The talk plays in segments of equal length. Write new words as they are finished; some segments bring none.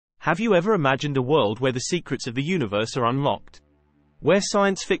Have you ever imagined a world where the secrets of the universe are unlocked? Where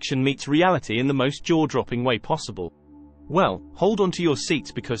science fiction meets reality in the most jaw-dropping way possible? Well, hold on to your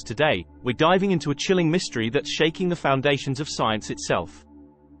seats because today, we're diving into a chilling mystery that's shaking the foundations of science itself.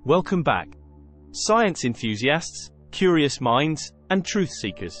 Welcome back, science enthusiasts, curious minds, and truth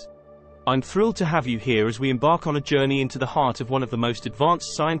seekers. I'm thrilled to have you here as we embark on a journey into the heart of one of the most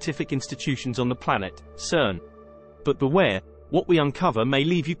advanced scientific institutions on the planet, CERN. But beware, what we uncover may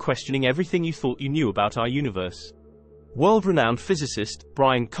leave you questioning everything you thought you knew about our universe. World-renowned physicist,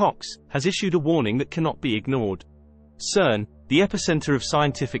 Brian Cox, has issued a warning that cannot be ignored. CERN, the epicenter of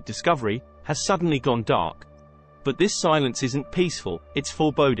scientific discovery, has suddenly gone dark. But this silence isn't peaceful, it's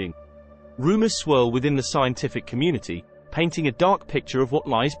foreboding. Rumors swirl within the scientific community, painting a dark picture of what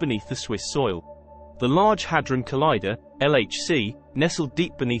lies beneath the Swiss soil. The Large Hadron Collider, LHC, nestled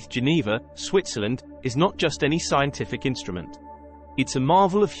deep beneath Geneva, Switzerland, is not just any scientific instrument. It's a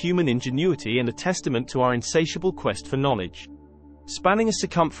marvel of human ingenuity and a testament to our insatiable quest for knowledge. Spanning a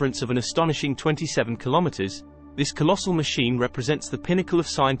circumference of an astonishing 27 kilometers, this colossal machine represents the pinnacle of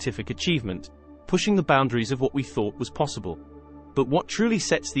scientific achievement, pushing the boundaries of what we thought was possible. But what truly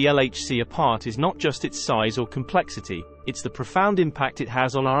sets the LHC apart is not just its size or complexity, it's the profound impact it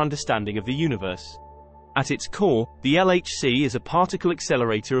has on our understanding of the universe. At its core, the LHC is a particle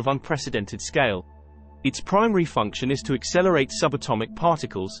accelerator of unprecedented scale. Its primary function is to accelerate subatomic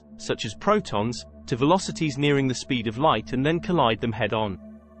particles, such as protons, to velocities nearing the speed of light and then collide them head-on.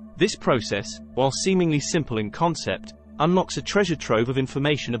 This process, while seemingly simple in concept, unlocks a treasure trove of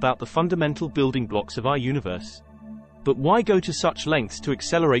information about the fundamental building blocks of our universe. But why go to such lengths to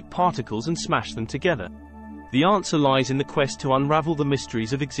accelerate particles and smash them together? The answer lies in the quest to unravel the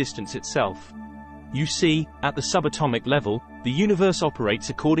mysteries of existence itself. You see, at the subatomic level, the universe operates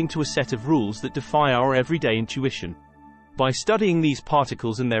according to a set of rules that defy our everyday intuition. By studying these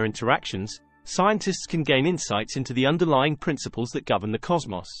particles and their interactions, scientists can gain insights into the underlying principles that govern the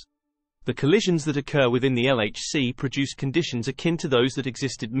cosmos. The collisions that occur within the LHC produce conditions akin to those that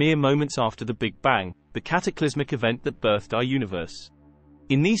existed mere moments after the Big Bang, the cataclysmic event that birthed our universe.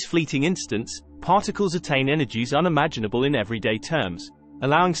 In these fleeting instants, particles attain energies unimaginable in everyday terms,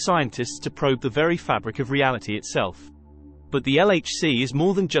 allowing scientists to probe the very fabric of reality itself. But the LHC is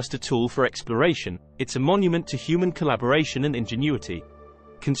more than just a tool for exploration, it's a monument to human collaboration and ingenuity.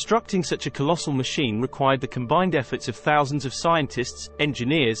 Constructing such a colossal machine required the combined efforts of thousands of scientists,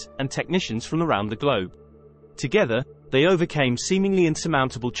 engineers, and technicians from around the globe. Together, they overcame seemingly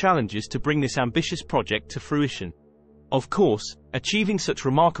insurmountable challenges to bring this ambitious project to fruition. Of course, achieving such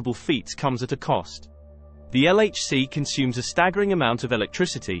remarkable feats comes at a cost. The LHC consumes a staggering amount of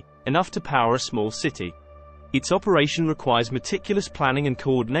electricity, enough to power a small city. Its operation requires meticulous planning and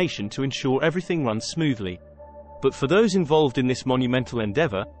coordination to ensure everything runs smoothly. But for those involved in this monumental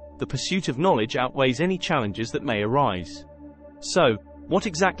endeavor, the pursuit of knowledge outweighs any challenges that may arise. So, what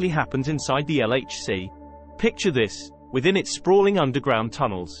exactly happens inside the LHC? Picture this, within its sprawling underground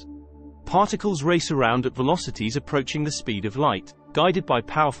tunnels. Particles race around at velocities approaching the speed of light, guided by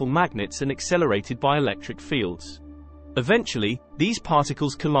powerful magnets and accelerated by electric fields. Eventually, these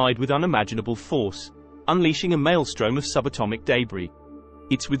particles collide with unimaginable force, unleashing a maelstrom of subatomic debris.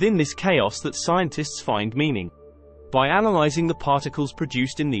 It's within this chaos that scientists find meaning. By analyzing the particles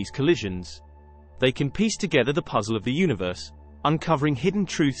produced in these collisions, they can piece together the puzzle of the universe, uncovering hidden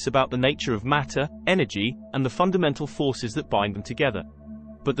truths about the nature of matter, energy, and the fundamental forces that bind them together.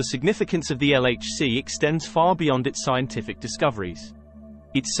 But the significance of the LHC extends far beyond its scientific discoveries.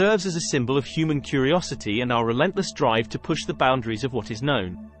 It serves as a symbol of human curiosity and our relentless drive to push the boundaries of what is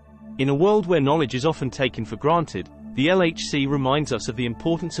known. In a world where knowledge is often taken for granted, the LHC reminds us of the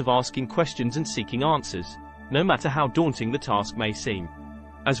importance of asking questions and seeking answers, no matter how daunting the task may seem.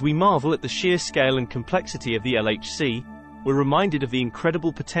 As we marvel at the sheer scale and complexity of the LHC, we're reminded of the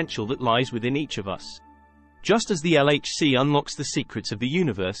incredible potential that lies within each of us. Just as the LHC unlocks the secrets of the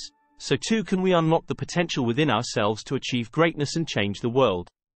universe, so too can we unlock the potential within ourselves to achieve greatness and change the world.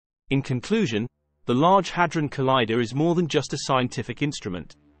 In conclusion, the Large Hadron Collider is more than just a scientific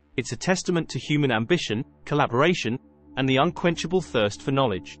instrument. It's a testament to human ambition, collaboration, and the unquenchable thirst for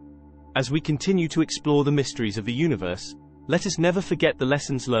knowledge. As we continue to explore the mysteries of the universe, let us never forget the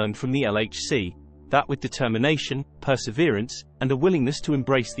lessons learned from the LHC, that with determination, perseverance, and a willingness to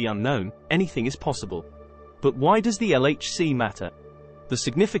embrace the unknown, anything is possible. But why does the LHC matter? The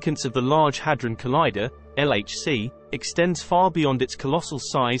significance of the Large Hadron Collider, LHC, extends far beyond its colossal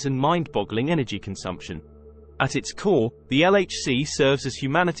size and mind-boggling energy consumption. At its core, the LHC serves as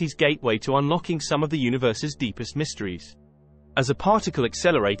humanity's gateway to unlocking some of the universe's deepest mysteries. As a particle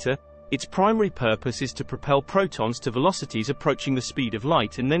accelerator, Its primary purpose is to propel protons to velocities approaching the speed of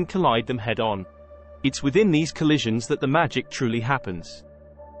light and then collide them head-on. It's within these collisions that the magic truly happens.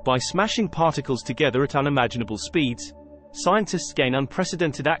 By smashing particles together at unimaginable speeds, scientists gain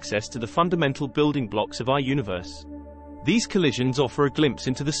unprecedented access to the fundamental building blocks of our universe. These collisions offer a glimpse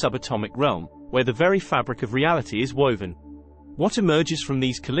into the subatomic realm, where the very fabric of reality is woven. What emerges from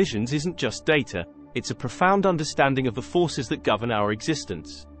these collisions isn't just data, it's a profound understanding of the forces that govern our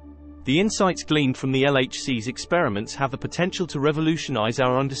existence. The insights gleaned from the LHC's experiments have the potential to revolutionize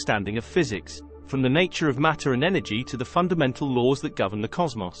our understanding of physics, from the nature of matter and energy to the fundamental laws that govern the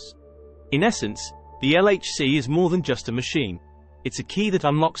cosmos. In essence, the LHC is more than just a machine. It's a key that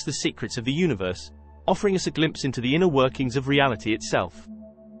unlocks the secrets of the universe, offering us a glimpse into the inner workings of reality itself.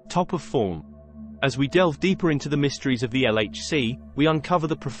 Top of form. As we delve deeper into the mysteries of the LHC, we uncover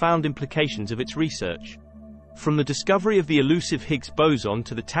the profound implications of its research. From the discovery of the elusive Higgs boson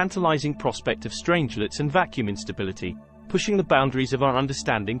to the tantalizing prospect of strangelets and vacuum instability, pushing the boundaries of our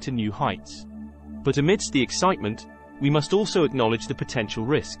understanding to new heights. But amidst the excitement, we must also acknowledge the potential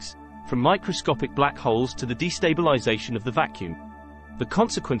risks, from microscopic black holes to the destabilization of the vacuum. The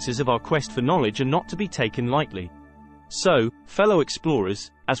consequences of our quest for knowledge are not to be taken lightly. So, fellow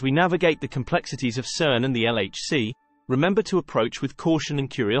explorers, as we navigate the complexities of CERN and the LHC, remember to approach with caution and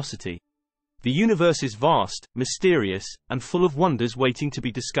curiosity. The universe is vast, mysterious, and full of wonders waiting to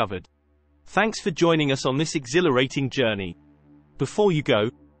be discovered. Thanks for joining us on this exhilarating journey. Before you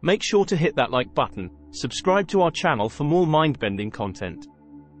go, make sure to hit that like button, subscribe to our channel for more mind-bending content.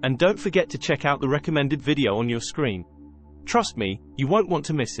 And don't forget to check out the recommended video on your screen. Trust me, you won't want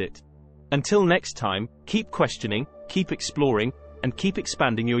to miss it. Until next time, keep questioning, keep exploring, and keep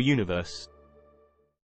expanding your universe.